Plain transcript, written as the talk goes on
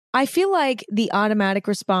I feel like the automatic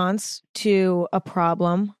response to a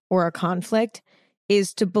problem or a conflict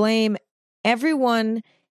is to blame everyone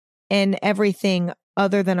and everything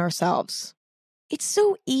other than ourselves. It's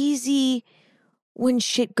so easy when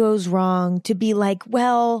shit goes wrong to be like,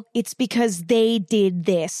 well, it's because they did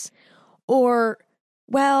this, or,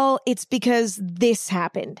 well, it's because this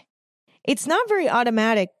happened. It's not very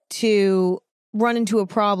automatic to run into a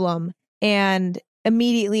problem and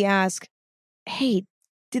immediately ask, hey,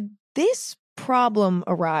 did this problem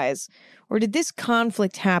arise or did this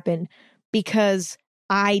conflict happen because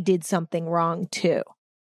I did something wrong too?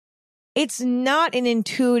 It's not an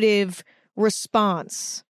intuitive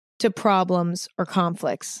response to problems or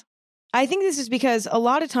conflicts. I think this is because a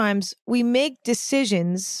lot of times we make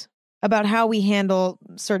decisions about how we handle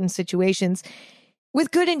certain situations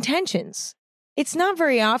with good intentions. It's not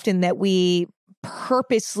very often that we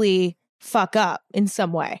purposely fuck up in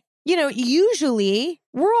some way. Usually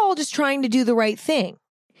we're all just trying to do the right thing.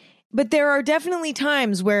 But there are definitely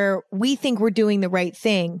times where we think we're doing the right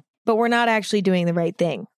thing, but we're not actually doing the right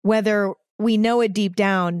thing, whether we know it deep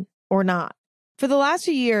down or not. For the last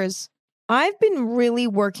few years, I've been really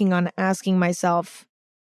working on asking myself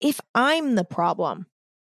if I'm the problem.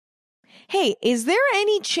 Hey, is there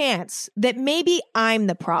any chance that maybe I'm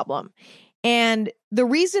the problem? And the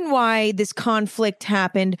reason why this conflict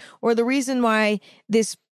happened or the reason why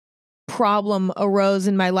this problem arose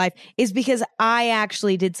in my life is because I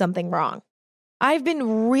actually did something wrong. I've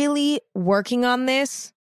been really working on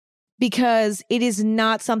this because it is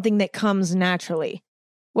not something that comes naturally.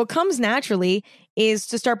 What comes naturally is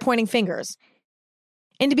to start pointing fingers.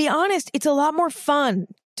 And to be honest, it's a lot more fun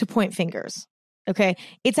to point fingers. Okay.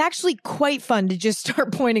 It's actually quite fun to just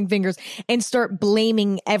start pointing fingers and start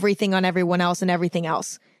blaming everything on everyone else and everything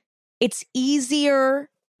else. It's easier.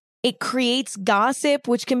 It creates gossip,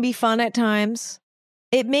 which can be fun at times.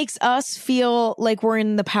 It makes us feel like we're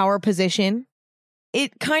in the power position.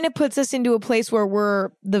 It kind of puts us into a place where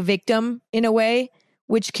we're the victim in a way,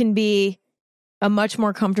 which can be a much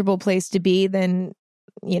more comfortable place to be than,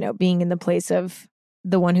 being in the place of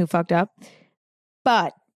the one who fucked up.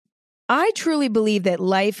 But I truly believe that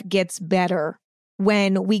life gets better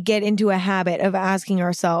when we get into a habit of asking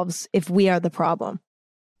ourselves if we are the problem.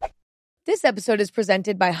 This episode is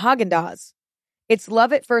presented by Häagen-Dazs. It's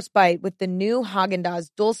love at first bite with the new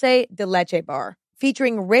Häagen-Dazs Dulce de Leche bar,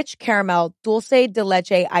 featuring rich caramel dulce de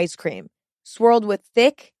leche ice cream, swirled with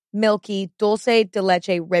thick, milky dulce de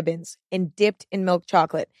leche ribbons and dipped in milk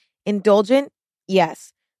chocolate. Indulgent?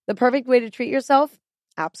 Yes. The perfect way to treat yourself?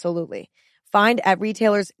 Absolutely. Find at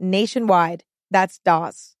retailers nationwide. That's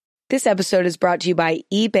DAS. This episode is brought to you by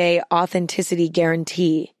eBay Authenticity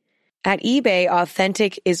Guarantee. At eBay,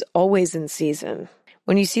 authentic is always in season.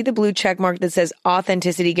 When you see the blue check mark that says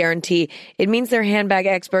Authenticity Guarantee, it means their handbag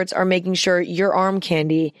experts are making sure your arm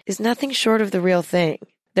candy is nothing short of the real thing.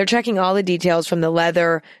 They're checking all the details from the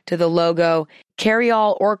leather to the logo,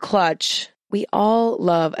 carry-all or clutch. We all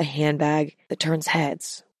love a handbag that turns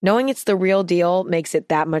heads. Knowing it's the real deal makes it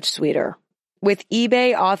that much sweeter. With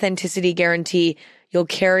eBay Authenticity Guarantee, you'll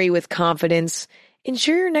carry with confidence.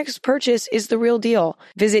 Ensure your next purchase is the real deal.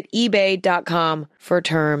 Visit ebay.com for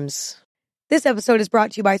terms. This episode is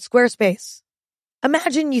brought to you by Squarespace.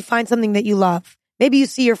 Imagine you find something that you love. Maybe you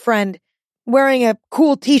see your friend wearing a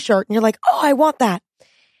cool t-shirt and you're like, oh, I want that.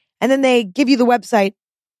 And then they give you the website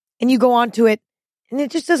and you go onto it and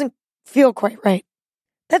it just doesn't feel quite right.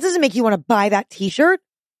 That doesn't make you want to buy that t-shirt.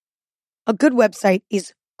 A good website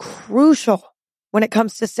is crucial when it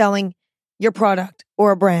comes to selling your product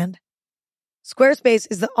or a brand. Squarespace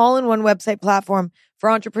is the all-in-one website platform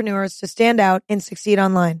for entrepreneurs to stand out and succeed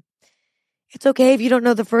online. It's okay if you don't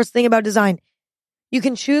know the first thing about design. You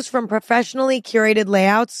can choose from professionally curated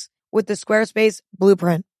layouts with the Squarespace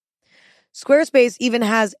Blueprint. Squarespace even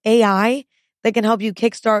has AI that can help you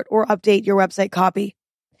kickstart or update your website copy.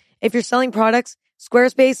 If you're selling products,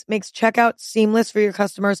 Squarespace makes checkout seamless for your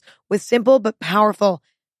customers with simple but powerful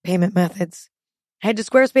payment methods. Head to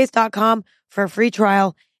squarespace.com for a free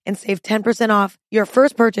trial and save 10% off your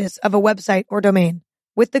first purchase of a website or domain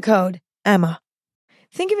with the code EMMA.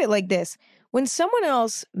 Think of it like this. When someone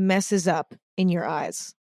else messes up in your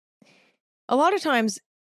eyes, a lot of times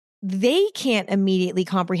they can't immediately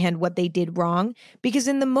comprehend what they did wrong because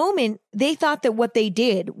in the moment they thought that what they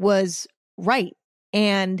did was right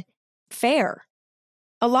and fair.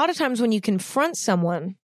 A lot of times when you confront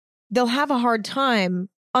someone, they'll have a hard time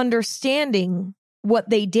understanding what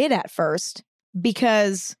they did at first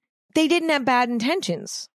because they didn't have bad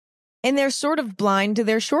intentions and they're sort of blind to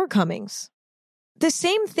their shortcomings. The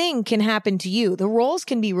same thing can happen to you. The roles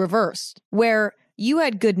can be reversed where you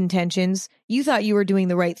had good intentions, You thought you were doing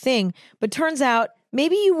the right thing, but turns out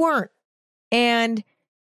maybe you weren't. And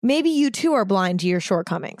maybe you too are blind to your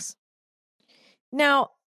shortcomings. Now,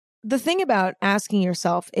 the thing about asking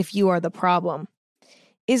yourself if you are the problem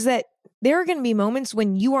is that there are going to be moments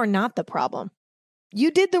when you are not the problem.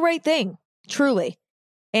 You did the right thing, truly.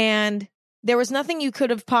 And there was nothing you could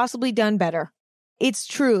have possibly done better. It's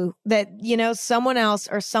true that, someone else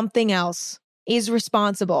or something else is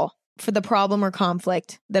responsible for the problem or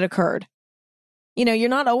conflict that occurred. You're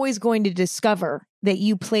not always going to discover that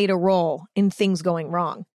you played a role in things going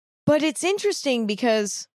wrong. But it's interesting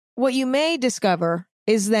because what you may discover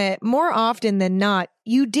is that more often than not,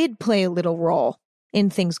 you did play a little role in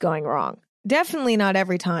things going wrong. Definitely not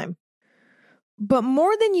every time, but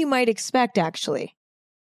more than you might expect, actually.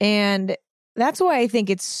 And that's why I think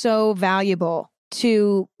it's so valuable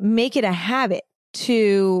to make it a habit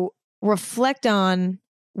to reflect on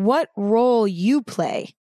what role you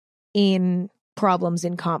play in problems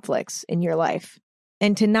and conflicts in your life,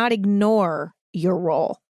 and to not ignore your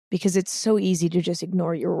role, because it's so easy to just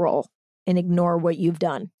ignore your role and ignore what you've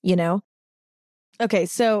done, Okay,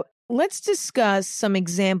 so let's discuss some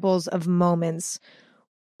examples of moments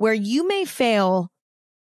where you may fail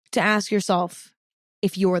to ask yourself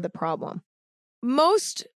if you're the problem.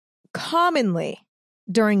 Most commonly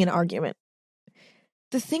during an argument.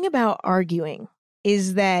 The thing about arguing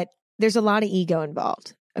is that there's a lot of ego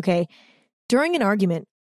involved, okay? During an argument,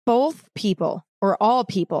 both people or all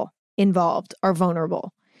people involved are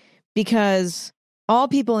vulnerable because all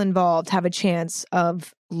people involved have a chance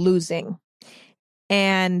of losing,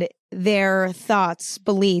 and their thoughts,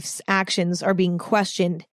 beliefs, actions are being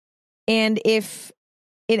questioned. And if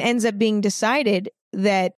it ends up being decided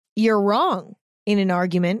that you're wrong in an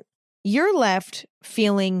argument, you're left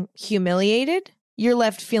feeling humiliated. You're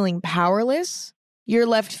left feeling powerless. You're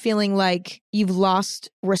left feeling like you've lost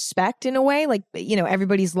respect in a way, like,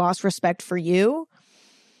 everybody's lost respect for you.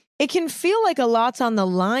 It can feel like a lot's on the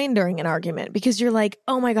line during an argument because you're like,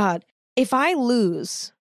 oh my God, if I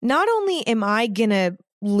lose, not only am I going to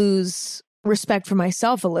lose respect for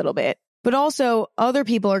myself a little bit, but also other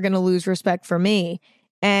people are going to lose respect for me.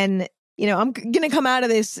 And, I'm going to come out of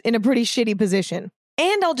this in a pretty shitty position.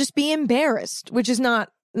 And I'll just be embarrassed, which is not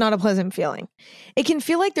a pleasant feeling. It can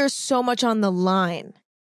feel like there's so much on the line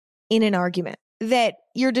in an argument that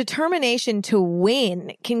your determination to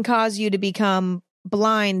win can cause you to become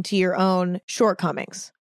blind to your own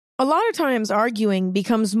shortcomings. A lot of times arguing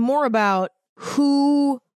becomes more about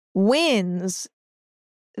who wins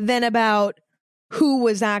than about who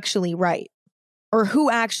was actually right, or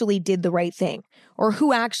who actually did the right thing, or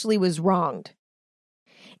who actually was wronged.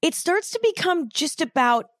 It starts to become just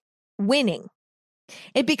about winning.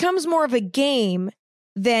 It becomes more of a game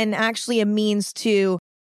than actually a means to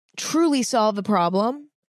truly solve the problem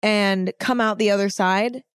and come out the other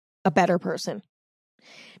side a better person.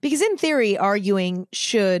 Because in theory, arguing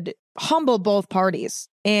should humble both parties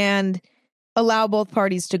and allow both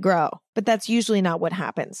parties to grow. But that's usually not what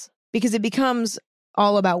happens, because it becomes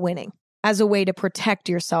all about winning as a way to protect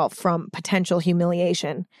yourself from potential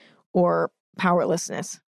humiliation or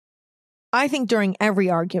powerlessness. I think during every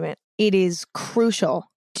argument, it is crucial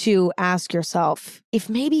to ask yourself if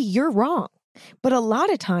maybe you're wrong. But a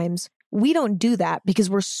lot of times we don't do that because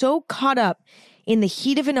we're so caught up in the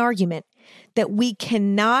heat of an argument that we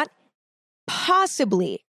cannot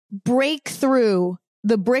possibly break through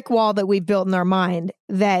the brick wall that we've built in our mind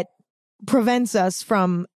that prevents us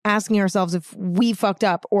from asking ourselves if we fucked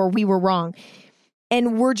up or we were wrong.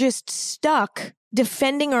 And we're just stuck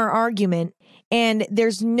defending our argument, and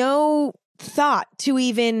there's no thought to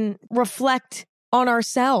even reflect on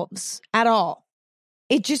ourselves at all.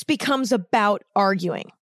 It just becomes about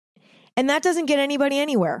arguing. And that doesn't get anybody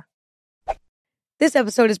anywhere. This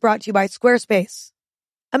episode is brought to you by Squarespace.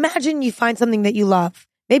 Imagine you find something that you love.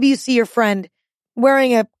 Maybe you see your friend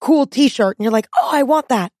wearing a cool t-shirt and you're like, oh, I want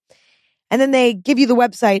that. And then they give you the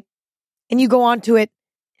website and you go onto it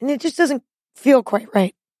and it just doesn't feel quite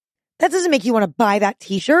right. That doesn't make you want to buy that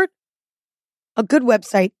t-shirt. A good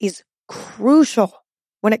website is crucial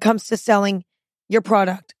when it comes to selling your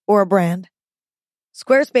product or a brand.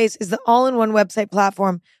 Squarespace is the all-in-one website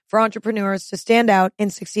platform for entrepreneurs to stand out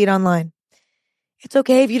and succeed online. It's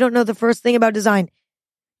okay if you don't know the first thing about design.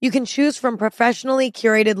 You can choose from professionally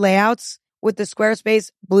curated layouts with the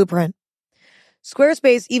Squarespace Blueprint.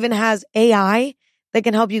 Squarespace even has AI that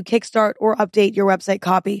can help you kickstart or update your website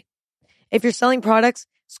copy. If you're selling products,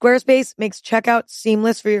 Squarespace makes checkout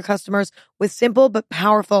seamless for your customers with simple but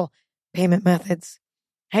powerful payment methods.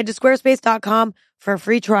 Head to squarespace.com for a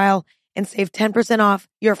free trial and save 10% off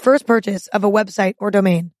your first purchase of a website or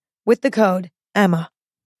domain with the code EMMA.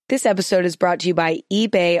 This episode is brought to you by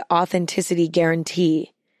eBay Authenticity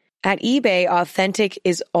Guarantee. At eBay, authentic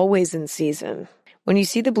is always in season. When you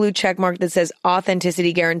see the blue check mark that says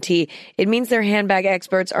Authenticity Guarantee, it means their handbag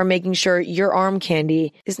experts are making sure your arm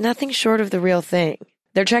candy is nothing short of the real thing.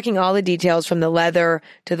 They're checking all the details from the leather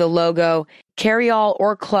to the logo, carry-all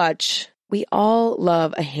or clutch. We all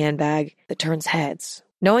love a handbag that turns heads.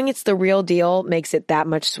 Knowing it's the real deal makes it that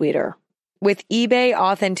much sweeter. With eBay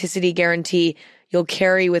Authenticity Guarantee, you'll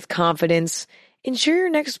carry with confidence. Ensure your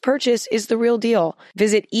next purchase is the real deal.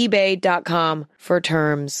 Visit ebay.com for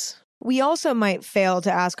terms. We also might fail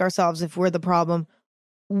to ask ourselves if we're the problem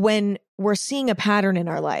when we're seeing a pattern in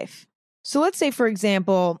our life. So let's say, for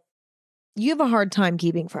example, you have a hard time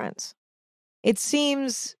keeping friends. It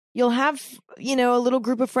seems you'll have, a little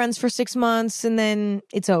group of friends for 6 months and then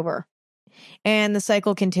it's over. And the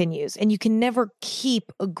cycle continues and you can never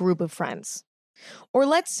keep a group of friends. Or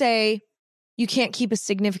let's say you can't keep a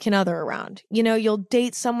significant other around. You'll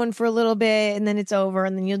date someone for a little bit and then it's over,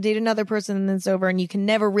 and then you'll date another person and then it's over, and you can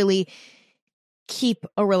never really keep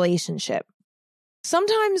a relationship.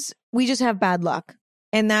 Sometimes we just have bad luck,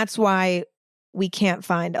 and that's why we can't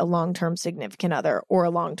find a long-term significant other or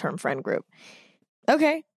a long-term friend group.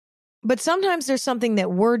 Okay, but sometimes there's something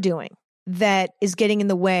that we're doing that is getting in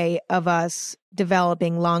the way of us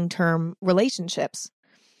developing long-term relationships.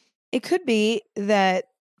 It could be that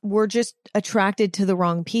we're just attracted to the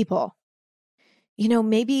wrong people.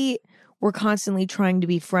 Maybe we're constantly trying to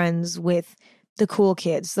be friends with the cool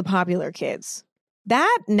kids, the popular kids.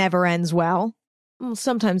 That never ends well.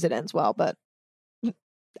 Sometimes it ends well, but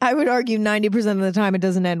I would argue 90% of the time it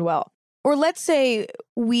doesn't end well. Or let's say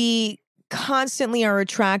we constantly are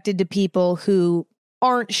attracted to people who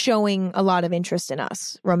aren't showing a lot of interest in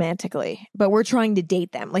us romantically, but we're trying to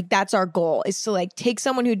date them. Like, that's our goal, is to take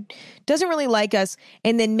someone who doesn't really like us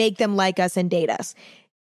and then make them like us and date us.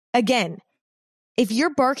 Again, if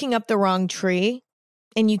you're barking up the wrong tree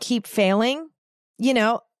and you keep failing,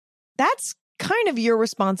 that's kind of your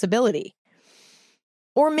responsibility.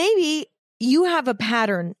 Or maybe you have a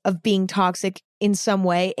pattern of being toxic in some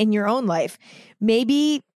way in your own life.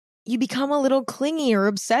 Maybe you become a little clingy or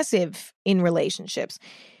obsessive in relationships.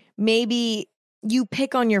 Maybe you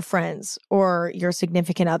pick on your friends or your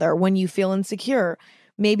significant other when you feel insecure.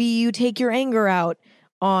 Maybe you take your anger out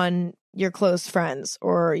on your close friends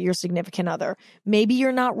or your significant other. Maybe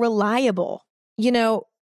you're not reliable.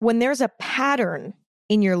 When there's a pattern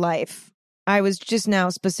in your life, I was just now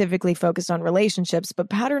specifically focused on relationships,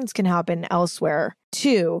 but patterns can happen elsewhere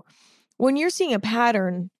too. When you're seeing a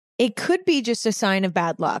pattern, it could be just a sign of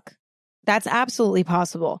bad luck. That's absolutely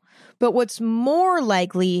possible. But what's more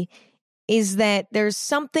likely is that there's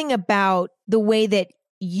something about the way that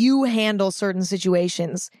you handle certain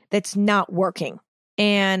situations that's not working.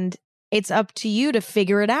 And it's up to you to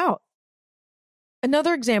figure it out.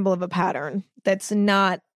 Another example of a pattern that's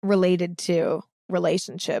not related to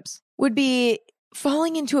relationships would be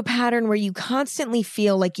falling into a pattern where you constantly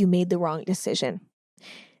feel like you made the wrong decision.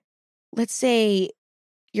 Let's say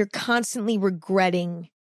you're constantly regretting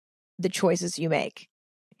the choices you make.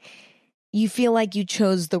 You feel like you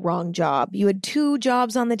chose the wrong job. You had 2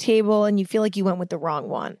 jobs on the table and you feel like you went with the wrong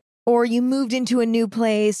one. Or you moved into a new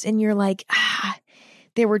place and you're like,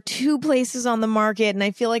 there were 2 places on the market and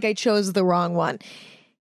I feel like I chose the wrong one.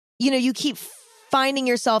 You keep finding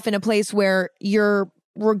yourself in a place where you're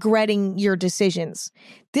regretting your decisions.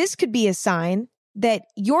 This could be a sign that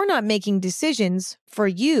you're not making decisions for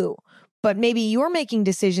you, but maybe you're making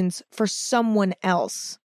decisions for someone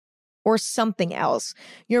else or something else.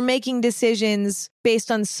 You're making decisions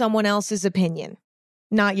based on someone else's opinion,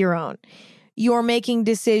 not your own. You're making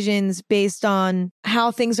decisions based on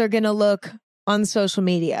how things are going to look on social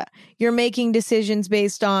media. You're making decisions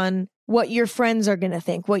based on what your friends are going to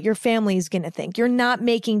think, what your family is going to think. You're not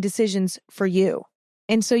making decisions for you.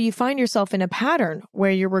 And so you find yourself in a pattern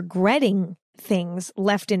where you're regretting things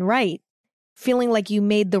left and right, feeling like you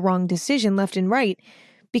made the wrong decision left and right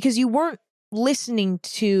because you weren't listening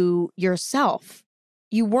to yourself.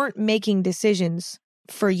 You weren't making decisions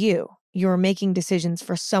for you. You were making decisions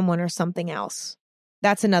for someone or something else.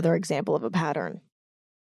 That's another example of a pattern.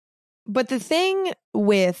 But the thing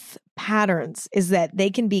with patterns is that they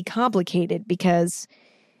can be complicated because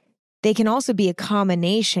they can also be a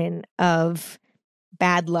combination of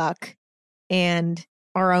bad luck and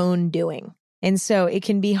our own doing. And so it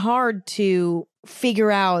can be hard to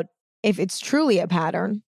figure out if it's truly a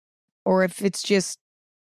pattern or if it's just,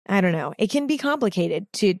 I don't know. It can be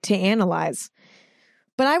complicated to analyze.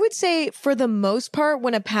 But I would say for the most part,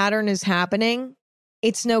 when a pattern is happening,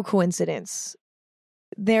 it's no coincidence.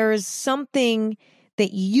 There's something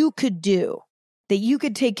that you could do that you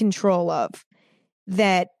could take control of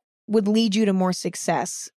that would lead you to more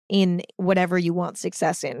success in whatever you want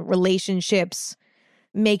success in, relationships,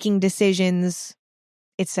 making decisions,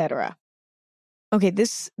 etc. Okay,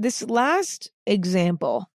 this last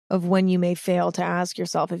example of when you may fail to ask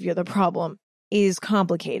yourself if you're the problem is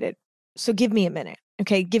complicated. So give me a minute,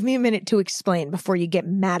 okay? Give me a minute to explain before you get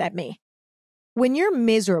mad at me. When you're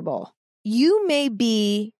miserable, you may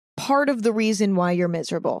be part of the reason why you're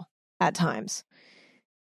miserable at times.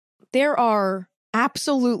 There are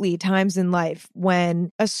absolutely times in life when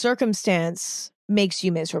a circumstance makes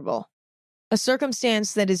you miserable. A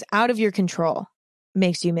circumstance that is out of your control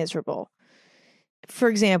makes you miserable. For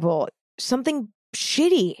example, something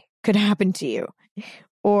shitty could happen to you,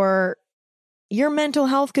 or your mental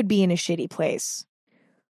health could be in a shitty place,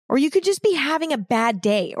 or you could just be having a bad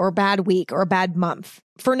day or a bad week or a bad month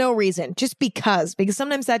for no reason, just because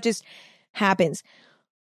sometimes that just happens.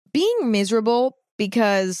 Being miserable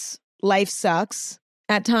because life sucks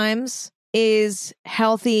at times is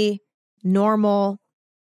healthy, normal,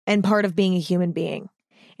 and part of being a human being.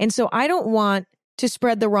 And so I don't want to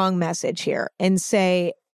spread the wrong message here and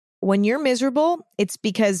say, when you're miserable, it's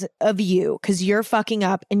because of you, because you're fucking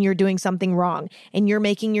up and you're doing something wrong and you're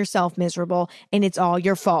making yourself miserable and it's all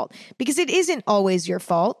your fault, because it isn't always your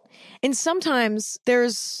fault. And sometimes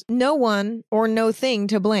there's no one or no thing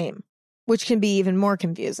to blame, which can be even more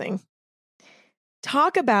confusing.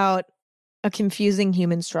 Talk about a confusing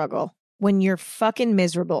human struggle when you're fucking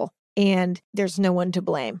miserable and there's no one to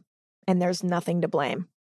blame and there's nothing to blame.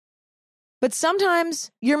 But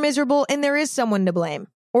sometimes you're miserable and there is someone to blame,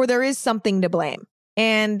 or there is something to blame.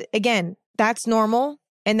 And again, that's normal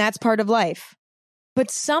and that's part of life. But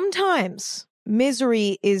sometimes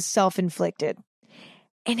misery is self-inflicted.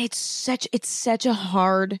 And it's such a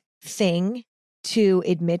hard thing to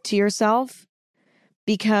admit to yourself,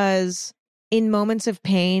 because in moments of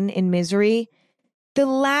pain and misery, the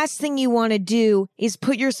last thing you want to do is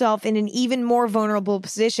put yourself in an even more vulnerable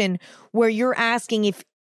position where you're asking if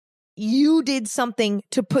you did something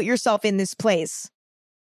to put yourself in this place.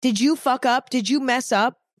 Did you fuck up? Did you mess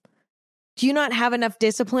up? Do you not have enough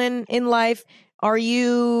discipline in life? Are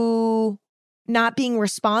you not being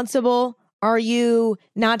responsible? Are you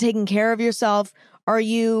not taking care of yourself? Are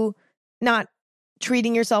you not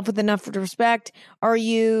treating yourself with enough respect? Are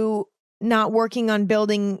you not working on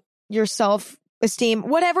building your self-esteem?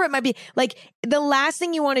 Whatever it might be. Like, the last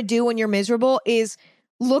thing you want to do when you're miserable is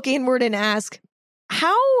look inward and ask,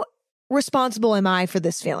 how responsible am I for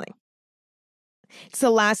this feeling? It's the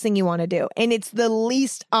last thing you want to do. And it's the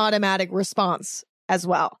least automatic response as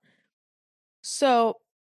well. So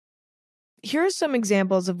here are some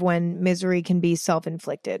examples of when misery can be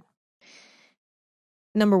self-inflicted.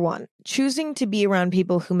 Number 1, choosing to be around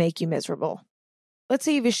people who make you miserable. Let's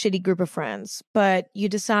say you have a shitty group of friends, but you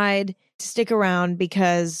decide to stick around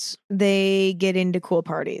because they get into cool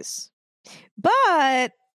parties.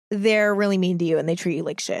 But they're really mean to you and they treat you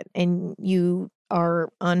like shit, and you are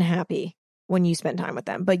unhappy when you spend time with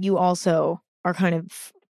them, but you also are kind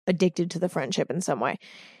of addicted to the friendship in some way.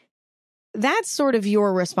 That's sort of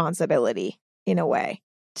your responsibility, in a way,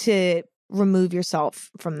 to remove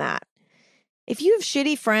yourself from that. If you have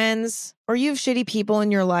shitty friends or you have shitty people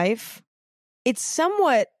in your life, it's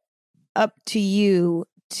somewhat up to you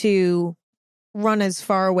to run as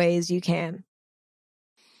far away as you can.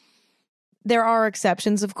 There are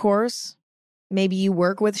exceptions, of course. Maybe you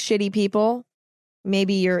work with shitty people.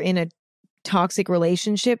 Maybe you're in a toxic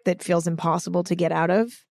relationship that feels impossible to get out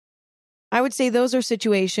of. I would say those are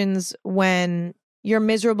situations when you're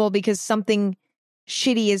miserable because something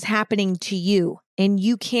shitty is happening to you and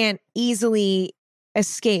you can't easily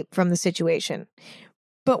escape from the situation.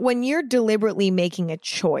 But when you're deliberately making a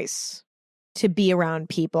choice to be around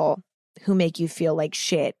people who make you feel like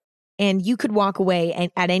shit, and you could walk away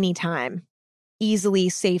at any time, easily,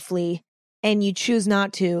 safely, and you choose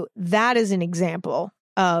not to, that is an example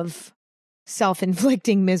of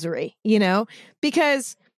self-inflicting misery,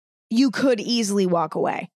 because you could easily walk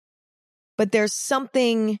away, but there's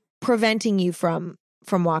something preventing you from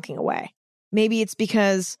walking away. Maybe it's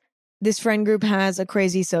because this friend group has a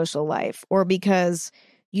crazy social life, or because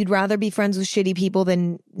you'd rather be friends with shitty people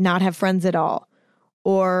than not have friends at all.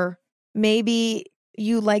 Or maybe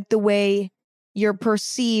you like the way you're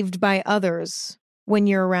perceived by others when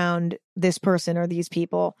you're around this person or these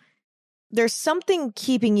people. There's something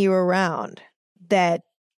keeping you around that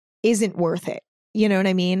isn't worth it. You know what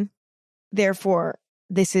I mean? Therefore,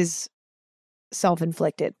 this is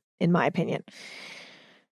self-inflicted, in my opinion.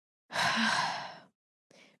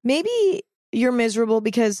 Maybe you're miserable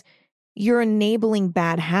because you're enabling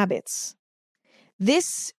bad habits.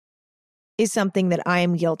 This is something that I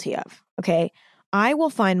am guilty of. Okay. I will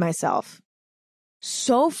find myself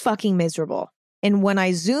so fucking miserable. And when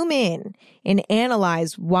I zoom in and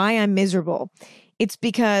analyze why I'm miserable, it's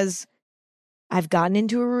because I've gotten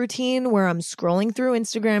into a routine where I'm scrolling through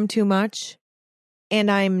Instagram too much and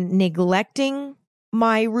I'm neglecting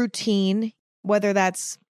my routine, whether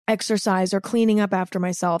that's exercise or cleaning up after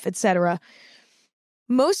myself, etc.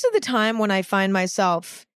 Most of the time when I find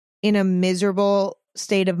myself in a miserable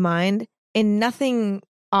state of mind and nothing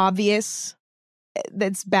obvious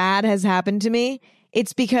that's bad has happened to me,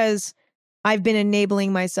 it's because I've been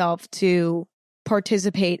enabling myself to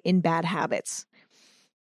participate in bad habits.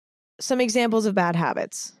 Some examples of bad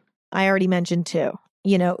habits. I already mentioned two.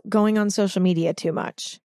 Going on social media too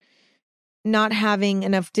much. Not having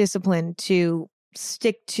enough discipline to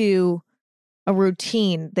stick to a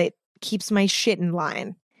routine that keeps my shit in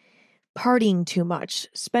line. Partying too much.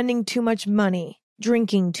 Spending too much money.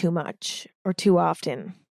 Drinking too much or too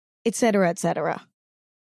often. Etc., etc.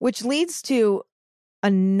 Which leads to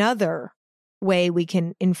another way we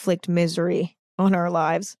can inflict misery on our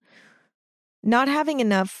lives. Not having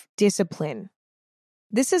enough discipline.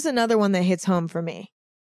 This is another one that hits home for me.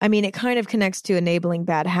 I mean, it kind of connects to enabling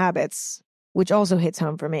bad habits, which also hits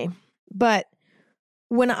home for me. But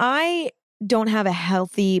when I don't have a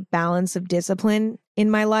healthy balance of discipline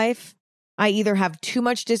in my life, I either have too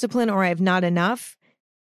much discipline or I have not enough,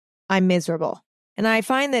 I'm miserable. And I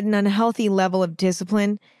find that an unhealthy level of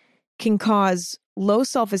discipline can cause low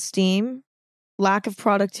self-esteem, lack of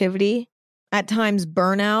productivity, at times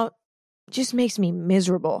burnout. Just makes me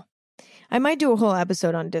miserable. I might do a whole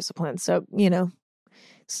episode on discipline, so,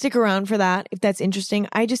 stick around for that if that's interesting.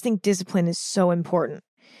 I just think discipline is so important.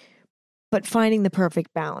 But finding the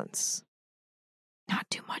perfect balance. Not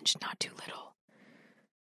too much, not too little.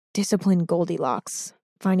 Discipline Goldilocks.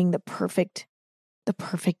 Finding the perfect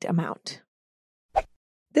amount.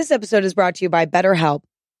 This episode is brought to you by BetterHelp.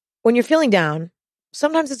 When you're feeling down,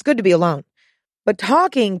 sometimes it's good to be alone. But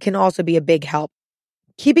talking can also be a big help.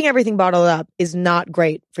 Keeping everything bottled up is not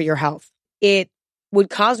great for your health. It would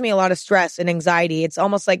cause me a lot of stress and anxiety. It's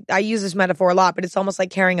almost like, I use this metaphor a lot, but it's almost like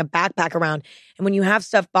carrying a backpack around. And when you have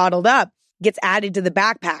stuff bottled up, it gets added to the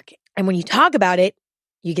backpack. And when you talk about it,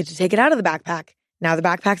 you get to take it out of the backpack. Now the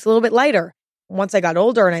backpack's a little bit lighter. Once I got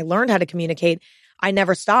older and I learned how to communicate, I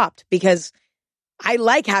never stopped because I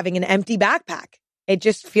like having an empty backpack. It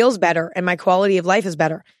just feels better and my quality of life is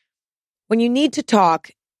better. When you need to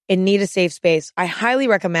talk and need a safe space, I highly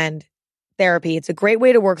recommend therapy. It's a great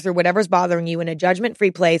way to work through whatever's bothering you in a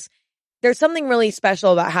judgment-free place. There's something really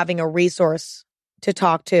special about having a resource to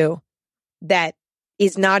talk to that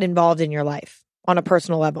is not involved in your life on a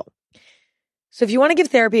personal level. So if you want to give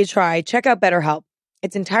therapy a try, check out BetterHelp.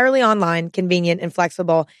 It's entirely online, convenient, and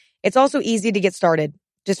flexible. It's also easy to get started.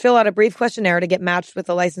 Just fill out a brief questionnaire to get matched with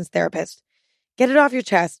a licensed therapist. Get it off your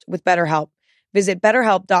chest with BetterHelp. Visit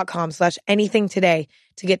betterhelp.com/anything today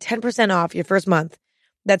to get 10% off your first month.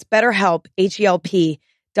 That's BetterHelp,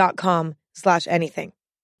 HELP.com/anything.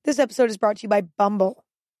 This episode is brought to you by Bumble.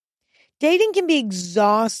 Dating can be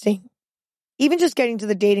exhausting. Even just getting to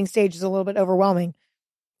the dating stage is a little bit overwhelming.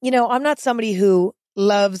 I'm not somebody who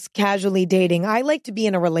loves casually dating. I like to be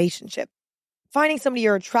in a relationship. Finding somebody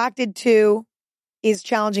you're attracted to is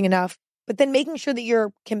challenging enough, but then making sure that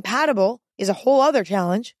you're compatible is a whole other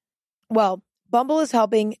challenge. Well, Bumble is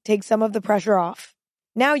helping take some of the pressure off.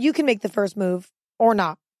 Now you can make the first move or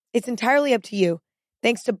not. It's entirely up to you.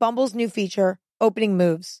 Thanks to Bumble's new feature, Opening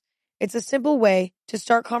Moves. It's a simple way to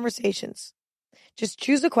start conversations. Just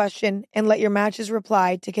choose a question and let your matches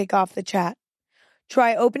reply to kick off the chat.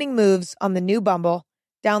 Try Opening Moves on the new Bumble.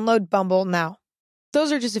 Download Bumble now.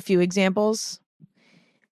 Those are just a few examples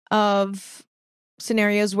of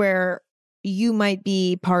scenarios where you might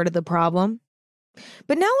be part of the problem.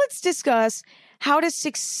 But now let's discuss how to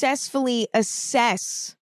successfully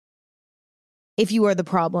assess if you are the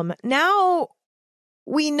problem. Now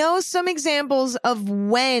we know some examples of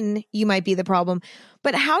when you might be the problem,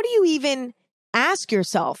 but how do you even ask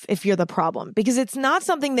yourself if you're the problem? Because it's not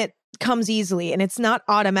something that comes easily and it's not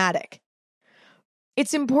automatic.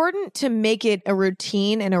 It's important to make it a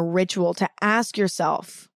routine and a ritual to ask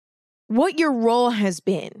yourself what your role has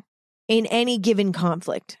been in any given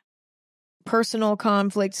conflict. Personal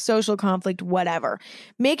conflict, social conflict, whatever.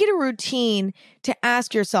 Make it a routine to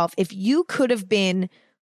ask yourself if you could have been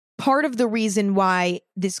part of the reason why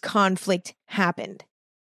this conflict happened.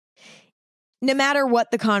 No matter what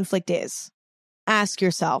the conflict is, ask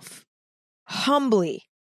yourself humbly,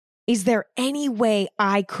 is there any way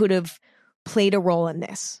I could have played a role in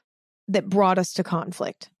this that brought us to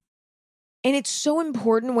conflict? And it's so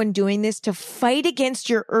important when doing this to fight against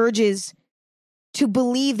your urges to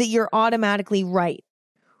believe that you're automatically right.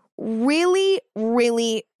 Really,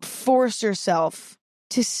 really force yourself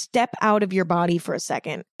to step out of your body for a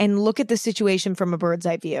second and look at the situation from a bird's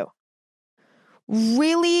eye view.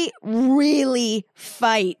 Really, really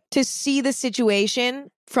fight to see the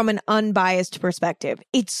situation from an unbiased perspective.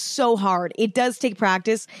 It's so hard. It does take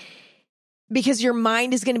practice because your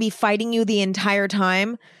mind is going to be fighting you the entire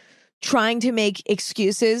time, trying to make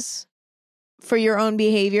excuses for your own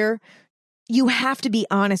behavior. You have to be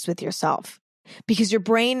honest with yourself because your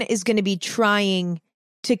brain is going to be trying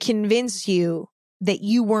to convince you that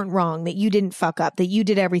you weren't wrong, that you didn't fuck up, that you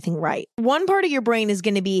did everything right. One part of your brain is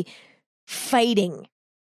going to be fighting,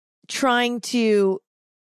 trying to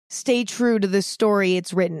stay true to the story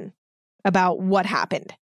it's written about what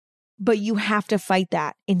happened. But you have to fight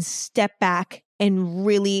that and step back and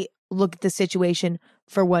really look at the situation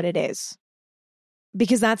for what it is.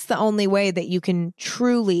 Because that's the only way that you can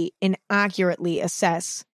truly and accurately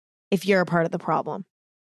assess if you're a part of the problem.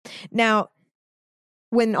 Now,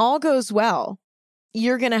 when all goes well,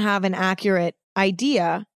 you're going to have an accurate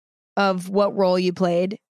idea of what role you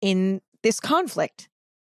played in this conflict.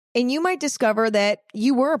 And you might discover that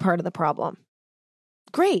you were a part of the problem.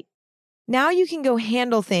 Great. Now you can go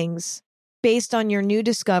handle things based on your new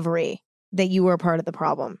discovery that you were a part of the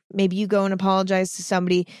problem. Maybe you go and apologize to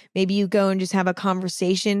somebody. Maybe you go and just have a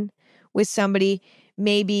conversation with somebody.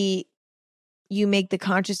 Maybe you make the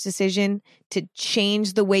conscious decision to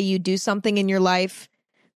change the way you do something in your life.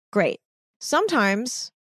 Great.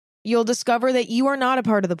 Sometimes you'll discover that you are not a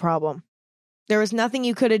part of the problem. There was nothing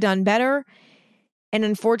you could have done better. And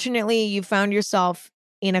unfortunately, you found yourself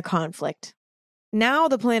in a conflict. Now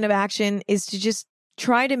the plan of action is to just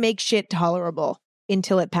try to make shit tolerable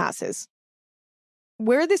until it passes.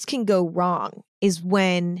 Where this can go wrong is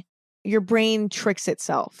when your brain tricks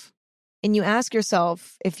itself and you ask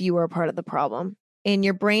yourself if you were a part of the problem, and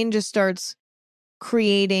your brain just starts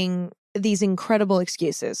creating these incredible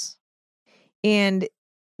excuses and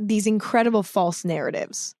these incredible false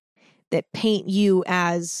narratives that paint you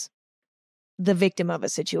as the victim of a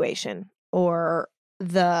situation or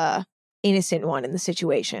the innocent one in the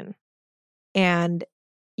situation. And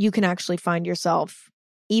you can actually find yourself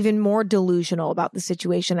even more delusional about the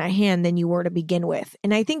situation at hand than you were to begin with.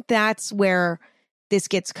 And I think that's where this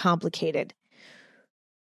gets complicated.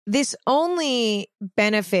 This only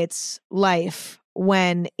benefits life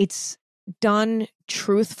when it's done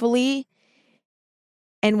truthfully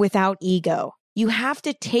and without ego. You have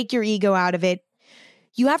to take your ego out of it.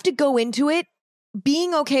 You have to go into it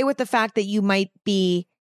being okay with the fact that you might be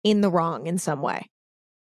in the wrong in some way.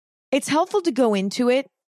 It's helpful to go into it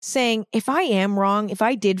saying, if I am wrong, if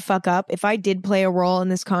I did fuck up, if I did play a role in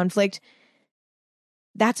this conflict,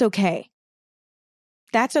 that's okay.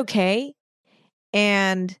 That's okay.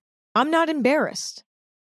 And I'm not embarrassed.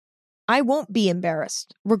 I won't be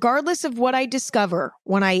embarrassed, regardless of what I discover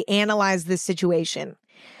when I analyze this situation.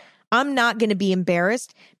 I'm not going to be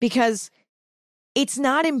embarrassed because it's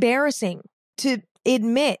not embarrassing to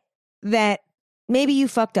admit that maybe you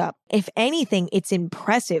fucked up. If anything, it's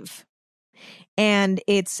impressive and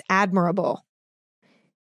it's admirable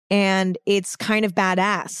and it's kind of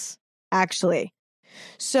badass, actually.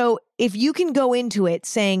 So if you can go into it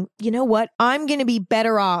saying, you know what, I'm going to be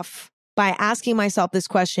better off by asking myself this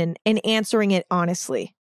question and answering it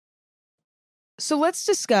honestly. So let's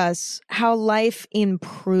discuss how life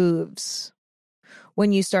improves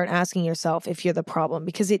when you start asking yourself if you're the problem,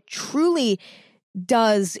 because it truly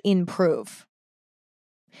does improve.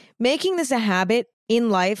 Making this a habit in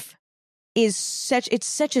life is such a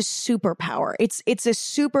superpower. It's a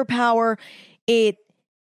superpower. It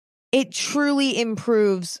truly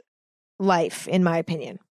improves life, in my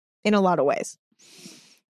opinion, in a lot of ways.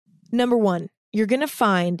 Number one, you're going to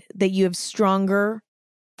find that you have stronger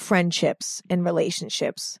friendships and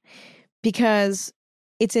relationships because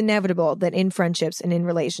it's inevitable that in friendships and in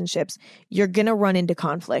relationships, you're going to run into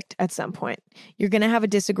conflict at some point. You're going to have a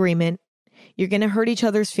disagreement. You're going to hurt each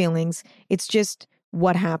other's feelings. It's just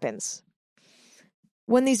what happens.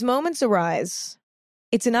 When these moments arise,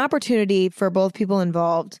 it's an opportunity for both people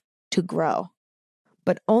involved to grow,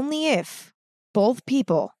 but only if both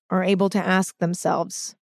people are able to ask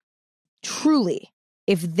themselves truly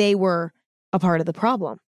if they were a part of the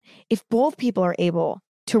problem. If both people are able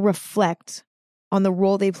to reflect on the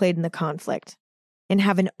role they played in the conflict and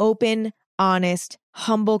have an open, honest,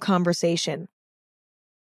 humble conversation,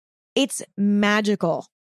 it's magical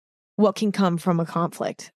what can come from a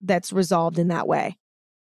conflict that's resolved in that way.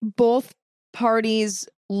 Both parties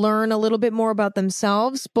learn a little bit more about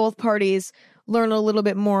themselves. Both parties learn a little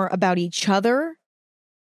bit more about each other.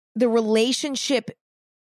 The relationship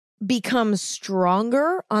become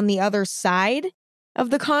stronger on the other side of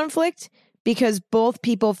the conflict because both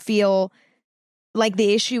people feel like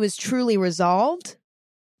the issue is truly resolved.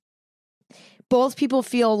 Both people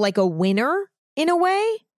feel like a winner in a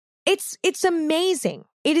way. It's amazing.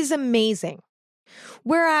 It is amazing.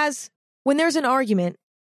 Whereas when there's an argument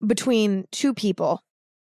between two people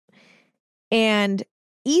and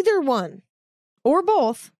either one or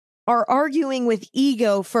both are arguing with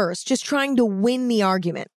ego first, just trying to win the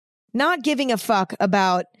argument, not giving a fuck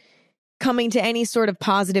about coming to any sort of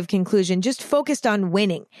positive conclusion, just focused on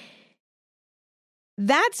winning.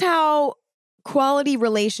 That's how quality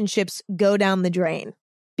relationships go down the drain,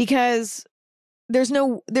 because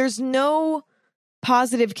there's no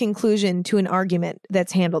positive conclusion to an argument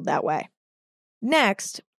that's handled that way.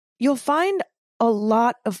 Next, you'll find a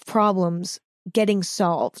lot of problems getting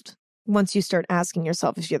solved once you start asking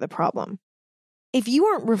yourself if you're the problem. If you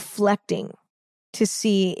aren't reflecting to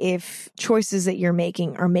see if choices that you're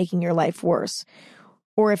making are making your life worse,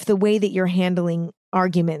 or if the way that you're handling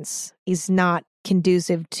arguments is not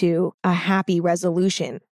conducive to a happy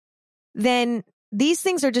resolution, then these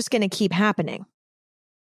things are just going to keep happening.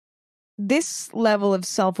 This level of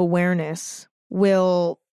self-awareness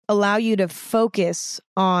will allow you to focus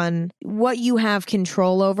on what you have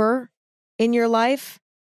control over in your life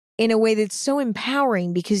in a way that's so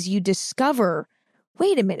empowering, because you discover,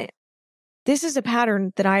 wait a minute, this is a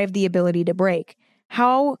pattern that I have the ability to break.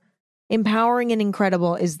 How empowering and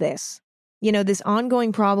incredible is this? You know, this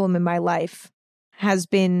ongoing problem in my life has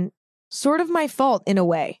been sort of my fault in a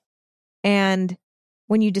way. And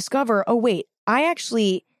when you discover, oh, wait, I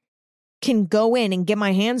actually can go in and get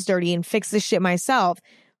my hands dirty and fix this shit myself,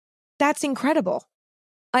 that's incredible.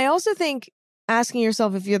 I also think asking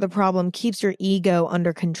yourself if you're the problem keeps your ego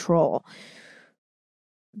under control.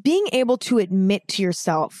 Being able to admit to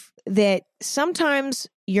yourself that sometimes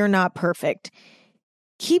you're not perfect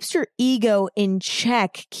keeps your ego in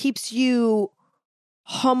check, keeps you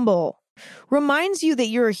humble, reminds you that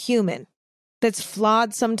you're a human that's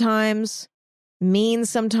flawed sometimes, mean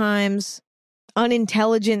sometimes,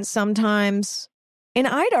 unintelligent sometimes. And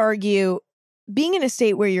I'd argue being in a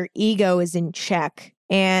state where your ego is in check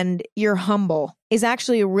and you're humble is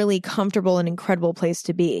actually a really comfortable and incredible place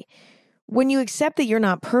to be. When you accept that you're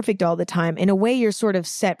not perfect all the time, in a way you're sort of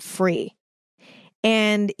set free.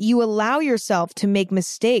 And you allow yourself to make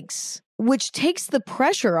mistakes, which takes the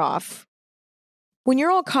pressure off. When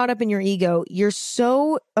you're all caught up in your ego, you're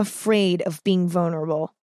so afraid of being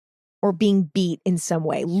vulnerable or being beat in some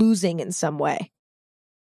way, losing in some way.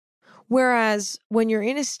 Whereas when you're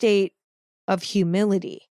in a state of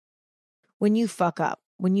humility, when you fuck up,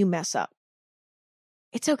 when you mess up,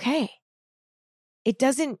 it's okay. It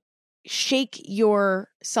doesn't shake your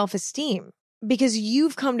self-esteem, because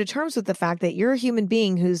you've come to terms with the fact that you're a human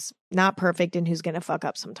being who's not perfect and who's going to fuck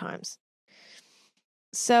up sometimes.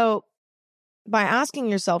 So by asking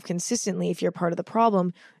yourself consistently if you're part of the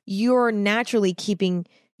problem, you're naturally keeping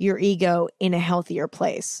your ego in a healthier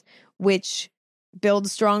place, which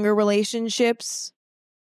builds stronger relationships,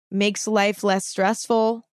 makes life less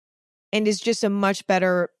stressful, and is just a much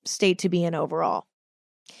better state to be in overall.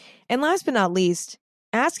 And last but not least,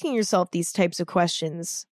 asking yourself these types of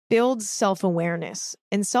questions builds self-awareness.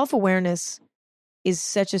 And self-awareness is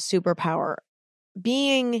such a superpower.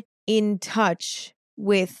 Being in touch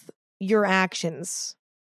with your actions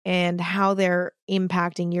and how they're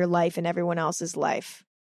impacting your life and everyone else's life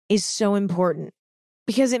is so important,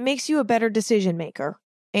 because it makes you a better decision maker.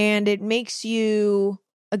 And it makes you,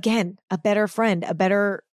 again, a better friend, a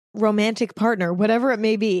better romantic partner, whatever it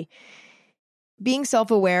may be. Being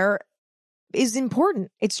self-aware is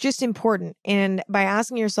important. It's just important. And by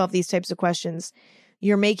asking yourself these types of questions,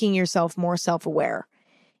 you're making yourself more self-aware.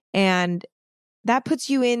 And that puts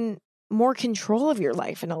you in more control of your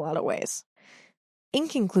life in a lot of ways. In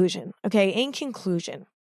conclusion, sometimes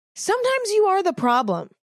you are the problem,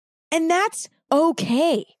 and that's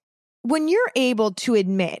okay. When you're able to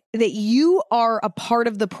admit that you are a part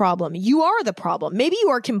of the problem, you are the problem. Maybe you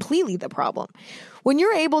are completely the problem. When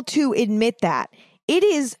you're able to admit that, it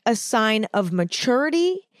is a sign of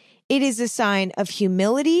maturity. It is a sign of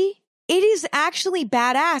humility. It is actually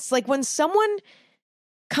badass. Like when someone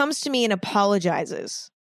comes to me and apologizes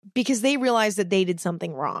because they realize that they did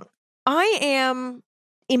something wrong, I am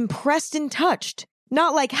impressed and touched.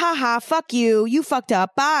 Not like, haha, fuck you, you fucked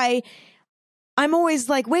up, bye. I'm always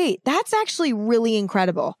like, wait, that's actually really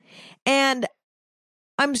incredible. And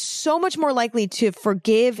I'm so much more likely to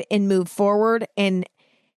forgive and move forward and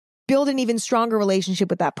build an even stronger relationship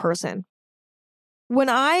with that person. When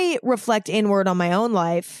I reflect inward on my own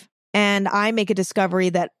life and I make a discovery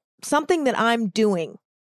that something that I'm doing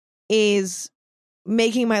is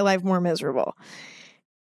making my life more miserable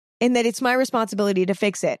and that it's my responsibility to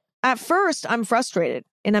fix it. At first, I'm frustrated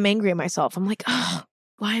and I'm angry at myself. I'm like, oh,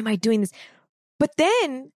 why am I doing this? But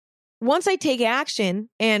then once I take action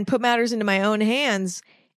and put matters into my own hands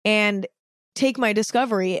and take my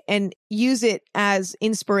discovery and use it as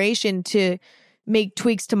inspiration to make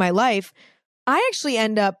tweaks to my life, I actually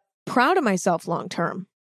end up proud of myself long term.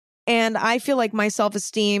 And I feel like my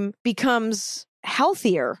self-esteem becomes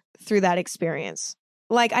healthier through that experience.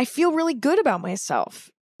 Like I feel really good about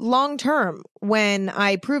myself long term when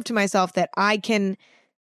I prove to myself that I can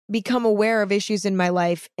become aware of issues in my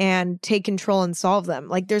life and take control and solve them.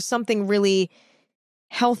 Like there's something really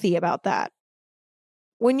healthy about that.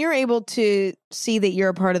 When you're able to see that you're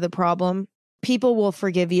a part of the problem, people will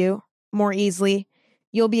forgive you more easily.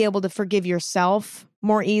 You'll be able to forgive yourself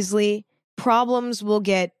more easily. Problems will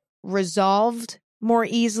get resolved more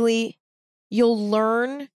easily. You'll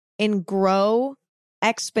learn and grow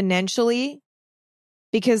exponentially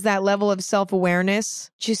because that level of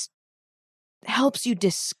self-awareness just helps you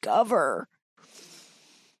discover.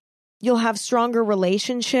 You'll have stronger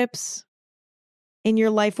relationships and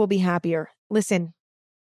your life will be happier. Listen,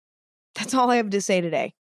 that's all I have to say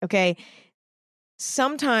today, okay?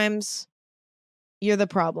 Sometimes you're the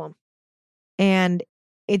problem and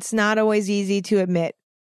it's not always easy to admit,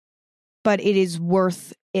 but it is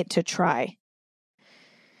worth it to try.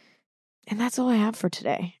 And that's all I have for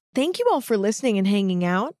today. Thank you all for listening and hanging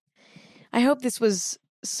out. I hope this was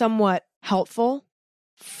somewhat helpful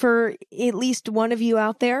for at least one of you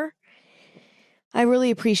out there. I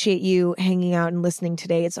really appreciate you hanging out and listening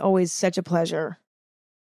today. It's always such a pleasure.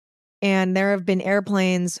 And there have been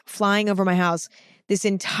airplanes flying over my house this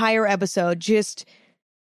entire episode, just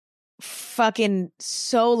fucking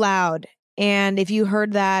so loud. And if you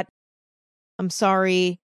heard that, I'm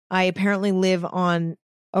sorry. I apparently live on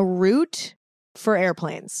a route for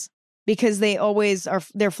airplanes because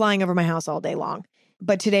they're flying over my house all day long.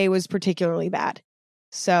 But today was particularly bad.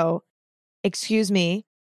 So, excuse me.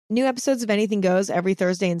 New episodes of Anything Goes every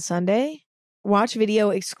Thursday and Sunday. Watch video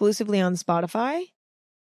exclusively on Spotify.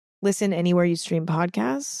 Listen anywhere you stream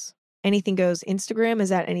podcasts. Anything Goes Instagram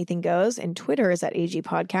is at Anything Goes and Twitter is at AG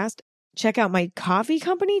Podcast. Check out my coffee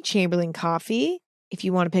company, Chamberlain Coffee, if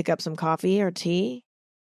you want to pick up some coffee or tea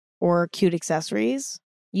or cute accessories.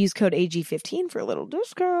 Use code AG15 for a little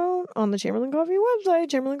discount on the Chamberlain Coffee website,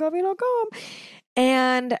 chamberlaincoffee.com.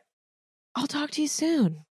 And I'll talk to you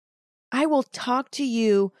soon. I will talk to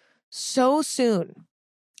you so soon.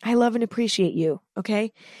 I love and appreciate you,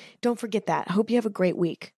 okay? Don't forget that. I hope you have a great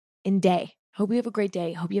week and day. Hope you have a great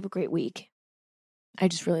day. Hope you have a great week. I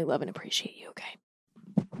just really love and appreciate you, okay?